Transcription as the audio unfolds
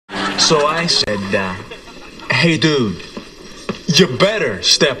So I said, hey, dude, you better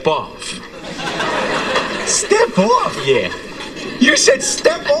step off. Step off? Yeah. You said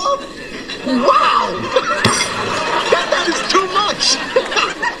step off? Wow! that is too much.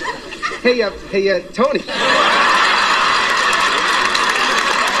 Hey, Tony.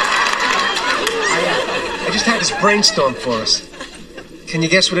 I just had this brainstorm for us. Can you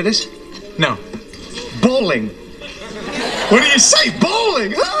guess what it is? No. Bowling. What do you say,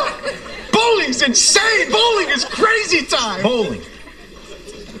 bowling? Huh? Bowling's insane. Bowling is crazy time. Bowling?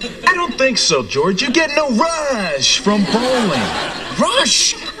 I don't think so, George. You get no rush from bowling.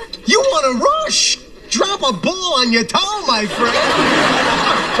 Rush? You want to rush? Drop a ball on your toe, my friend.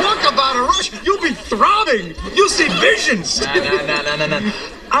 Talk about a rush. You'll be throbbing. You'll see visions. No.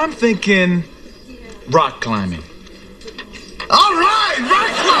 I'm thinking rock climbing. All right,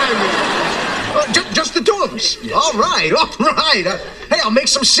 rock climbing. Just the two of us. Yes. All right. Hey, I'll make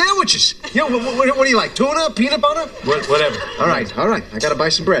some sandwiches. You know, what do you like? Tuna, peanut butter? Whatever. All right. I gotta buy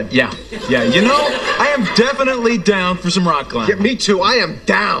some bread. Yeah. You know, I am definitely down for some rock climbing. Yeah, me too. I am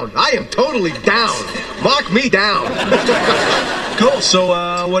down. I am totally down. Mark me down. Cool.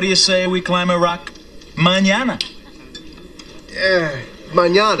 So, what do you say we climb a rock mañana?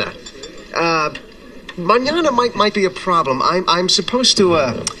 Mañana. Mañana might be a problem. I'm supposed to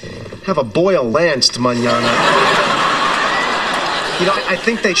have a boil lanced mañana. You know, I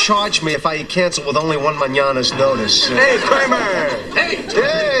think they charge me if I cancel with only one mañana's notice. Hey, Kramer!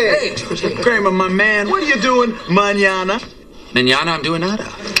 Hey, Kramer, my man, what are you doing mañana? Mañana, I'm doing nada.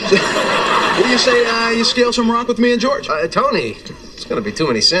 What do you say you scale some rock with me and George? Tony, it's gonna be too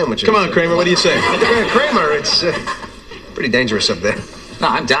many sandwiches. Come on, Kramer, what do you say? Kramer, it's pretty dangerous up there. No,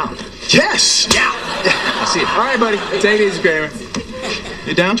 I'm down. Yes! Yeah. I'll see you. All right, buddy. Take it easy, Kramer.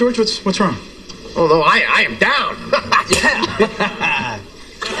 You down, George? What's wrong? Oh, no, I am down. Yeah.